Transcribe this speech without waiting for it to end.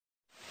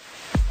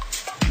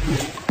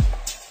नमस्कार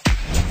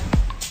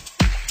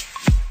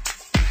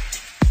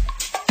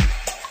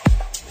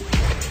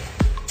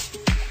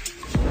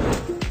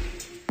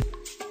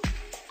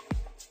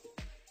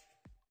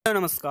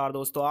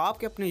दोस्तों,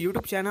 आपके अपने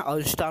YouTube चैनल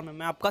और स्टार में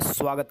मैं आपका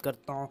स्वागत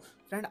करता हूं।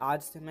 फ्रेंड,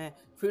 आज से मैं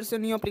फिर से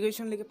न्यू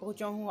एप्लीकेशन लेके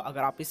पहुंचा हूं।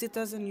 अगर आप इसी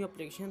तरह से न्यू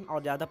एप्लीकेशन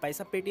और ज़्यादा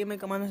पैसा पेटीएम में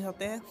कमाना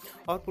चाहते हैं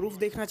और प्रूफ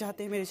देखना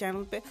चाहते हैं मेरे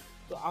चैनल पे,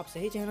 तो आप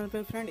सही चैनल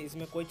पे फ्रेंड।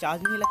 इसमें कोई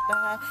चार्ज नहीं लगता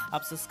है,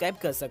 आप सब्सक्राइब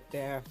कर सकते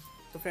हैं।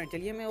 तो फ्रेंड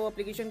चलिए मैं वो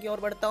एप्लीकेशन की ओर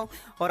बढ़ता हूँ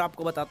और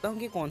आपको बताता हूँ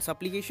कि कौन सा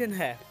एप्लीकेशन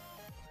है।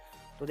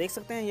 तो देख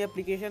सकते हैं ये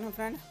एप्लीकेशन है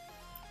फ्रेंड,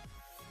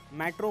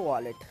 मेट्रो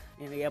वॉलेट।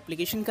 ये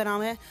एप्लीकेशन का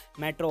नाम है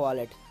मेट्रो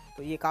वॉलेट।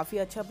 तो ये काफ़ी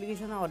अच्छा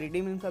एप्लीकेशन है और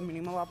रिडीम इनका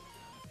मिनिमम आप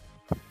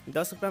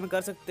 10 रुपये में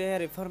कर सकते हैं।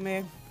 रेफर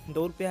में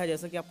 2 रुपये है,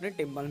 जैसा कि आपने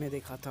टेम्पल में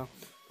देखा था।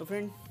 तो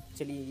फ्रेंड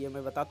चलिए ये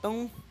मैं बताता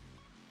हूँ।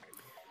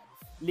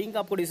 लिंक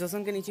आपको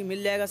डिस्क्रिप्शन के नीचे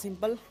मिल जाएगा,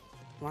 सिंपल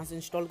वहाँ से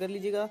इंस्टॉल कर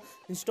लीजिएगा।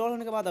 इंस्टॉल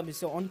होने के बाद आप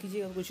इसे ऑन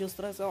कीजिएगा, कुछ इस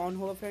तरह से ऑन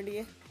होगा फ्रेंड।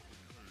 ये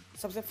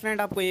सबसे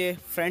फ्रेंड आपको ये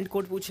फ्रेंड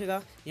कोड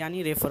पूछेगा,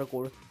 यानी रेफर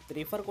कोड। तो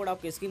रेफर कोड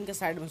आपके स्क्रीन के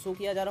साइड में शो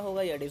किया जा रहा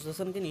होगा या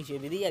डिस्क्रिप्शन के नीचे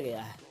भी दिया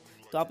गया है।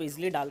 तो आप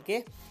इजीली डाल के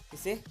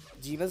इसे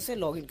जीवन से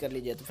लॉगिन कर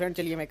लीजिए। तो फ्रेंड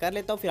चलिए मैं कर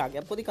लेता हूँ, फिर आगे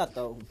आपको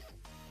दिखाता हूँ।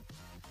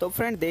 तो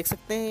फ्रेंड देख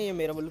सकते हैं ये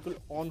मेरा बिल्कुल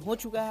ऑन हो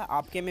चुका है।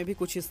 आपके में भी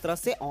कुछ इस तरह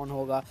से ऑन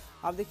होगा।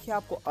 आप देखिए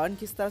आपको अर्न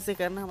किस तरह से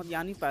करना है, मतलब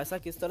यानी पैसा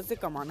किस तरह से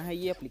कमाना है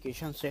ये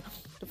एप्लीकेशन से।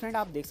 तो फ्रेंड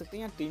आप देख सकते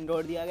हैं यहाँ 3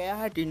 डॉट दिया गया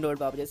है। 3 डॉट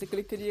पर आप जैसे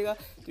क्लिक करिएगा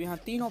तो यहाँ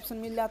 3 ऑप्शन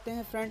मिल जाते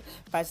हैं फ्रेंड।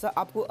 पैसा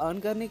आपको अर्न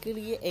करने के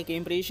लिए एक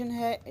इम्प्रेशन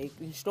है,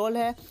 एक इंस्टॉल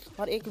है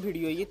और एक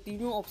वीडियो। ये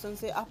तीनों ऑप्शन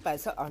से आप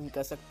पैसा अर्न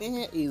कर सकते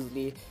हैं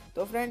ईजिली।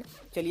 तो फ्रेंड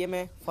चलिए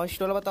मैं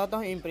फर्स्ट वाला बताता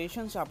हूँ,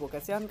 इम्प्रेशन से आपको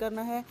कैसे अर्न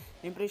करना है।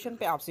 इम्प्रेशन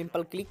पे आप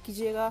सिंपल क्लिक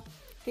कीजिएगा,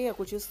 ठीक है।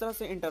 कुछ इस तरह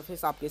से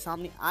इंटरफेस आपके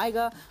सामने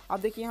आएगा। आप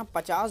देखिए यहाँ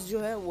 50 जो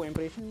है वो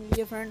इम्प्रेशन मिली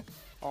है फ्रेंड।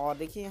 और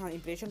देखिए यहाँ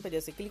इम्प्रेशन पे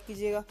जैसे क्लिक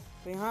कीजिएगा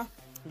तो यहाँ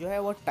जो है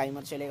वो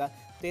टाइमर चलेगा।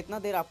 तो इतना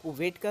देर आपको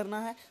वेट करना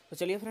है। तो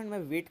चलिए फ्रेंड मैं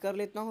वेट कर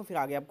लेता हूँ, फिर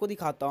आगे आपको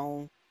दिखाता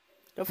हूँ।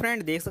 तो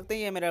फ्रेंड देख सकते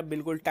हैं ये मेरा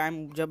बिल्कुल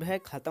टाइम जब है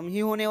ख़त्म ही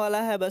होने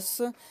वाला है। बस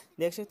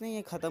देख सकते हैं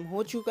ये ख़त्म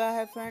हो चुका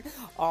है फ्रेंड।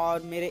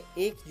 और मेरे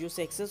एक जो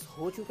सक्सेस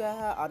हो चुका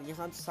है और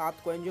यहाँ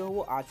 7 कॉइन जो है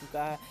वो आ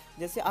चुका है।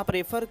 जैसे आप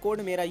रेफ़र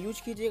कोड मेरा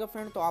यूज कीजिएगा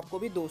फ्रेंड तो आपको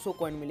भी 200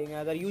 कॉइन मिलेंगे।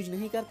 अगर यूज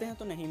नहीं करते हैं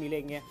तो नहीं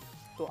मिलेंगे।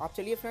 तो आप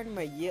चलिए फ्रेंड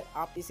मैं ये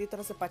आप इसी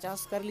तरह से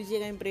 50 कर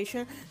लीजिएगा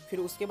इम्प्रेशन। फिर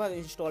उसके बाद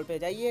इंस्टॉल पे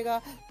जाइएगा।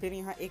 फिर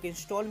यहाँ एक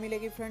इंस्टॉल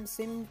मिलेगी फ्रेंड,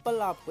 सिंपल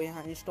आपको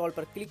यहाँ इंस्टॉल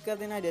पर क्लिक कर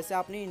देना है जैसे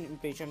आपने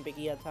इम्प्रेशन पे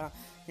किया था।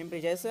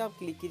 जैसे आप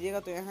क्लिक कीजिएगा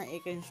तो यहाँ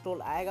एक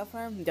इंस्टॉल आएगा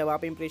फ्रेंड। जब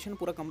आप इम्प्रेशन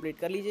पूरा कंप्लीट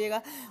कर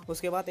लीजिएगा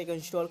उसके बाद एक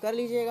इंस्टॉल कर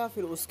लीजिएगा।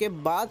 फिर उसके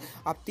बाद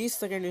आप 30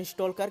 सेकेंड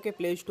इंस्टॉल करके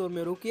प्ले स्टोर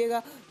में रुकिएगा,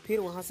 फिर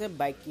वहाँ से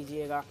बैक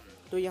कीजिएगा।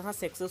 तो यहाँ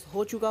सक्सेस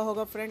हो चुका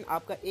होगा फ्रेंड।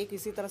 आपका एक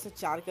इसी तरह से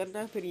 4 करना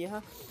है। फिर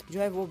यहाँ जो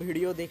है वो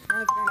वीडियो देखना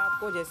है फ्रेंड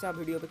आपको। जैसे आप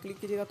वीडियो पे क्लिक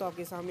कीजिएगा तो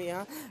आपके सामने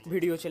यहाँ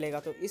वीडियो चलेगा।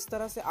 तो इस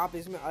तरह से आप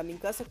इसमें अर्निंग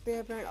कर सकते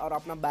हैं फ्रेंड। और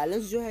अपना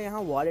बैलेंस जो है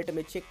यहाँ वॉलेट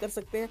में चेक कर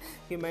सकते हैं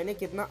कि मैंने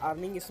कितना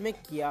अर्निंग इसमें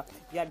किया,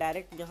 या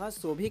डायरेक्ट यहाँ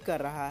शो भी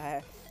कर रहा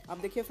है।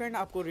 अब देखिए फ्रेंड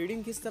आपको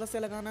रीडिंग किस तरह से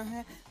लगाना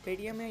है।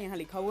 पेटीएम में यहाँ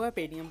लिखा हुआ है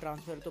पेटीएम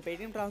ट्रांसफ़र। तो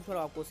पेटीएम ट्रांसफ़र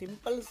आपको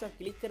सिंपल सा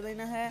क्लिक कर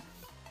देना है।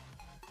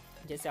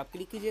 जैसे आप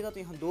क्लिक कीजिएगा तो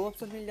यहाँ 2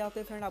 ऑप्शन मिल जाते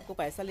हैं फ्रेंड आपको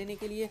पैसा लेने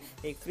के लिए।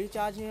 एक फ्री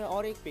चार्ज है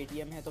और एक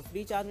पेटीएम है। तो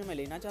फ्री चार्ज में मैं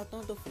लेना चाहता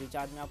हूँ तो फ्री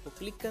चार्ज में आपको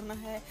क्लिक करना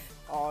है।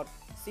 और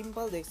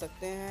सिंपल देख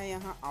सकते हैं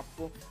यहाँ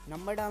आपको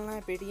नंबर डालना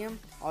है पेटीएम,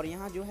 और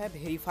यहाँ जो है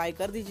वेरीफाई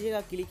कर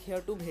दीजिएगा, क्लिक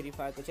हेयर टू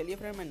वेरीफाई। तो चलिए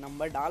फ्रेंड मैं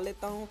नंबर डाल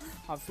लेता हूँ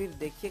और फिर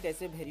देखिए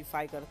कैसे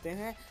वेरीफाई करते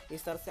हैं।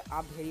 इस तरह से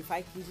आप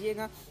वेरीफाई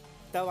कीजिएगा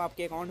तब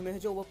आपके अकाउंट में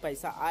जो वो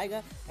पैसा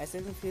आएगा। ऐसे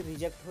में फिर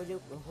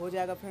रिजेक्ट हो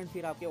जाएगा फ्रेंड,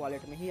 फिर आपके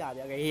वॉलेट में ही आ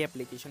जाएगा, ये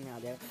एप्लीकेशन में आ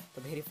जाएगा।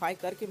 तो वेरीफाई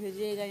करके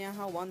भेजिएगा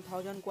यहाँ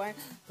 1000 कॉइन।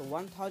 तो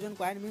 1000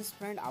 कॉइन मीन्स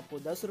फ्रेंड आपको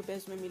 10 रुपये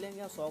इसमें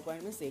मिलेंगे और 100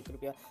 कॉइन मीन्स 1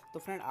 रुपया। तो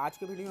फ्रेंड आज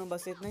के वीडियो में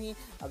बस इतना ही।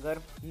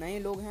 अगर नए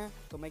लोग हैं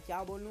तो मैं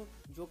क्या बोलूँ,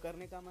 जो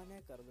करने का मन है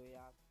कर दो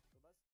यार।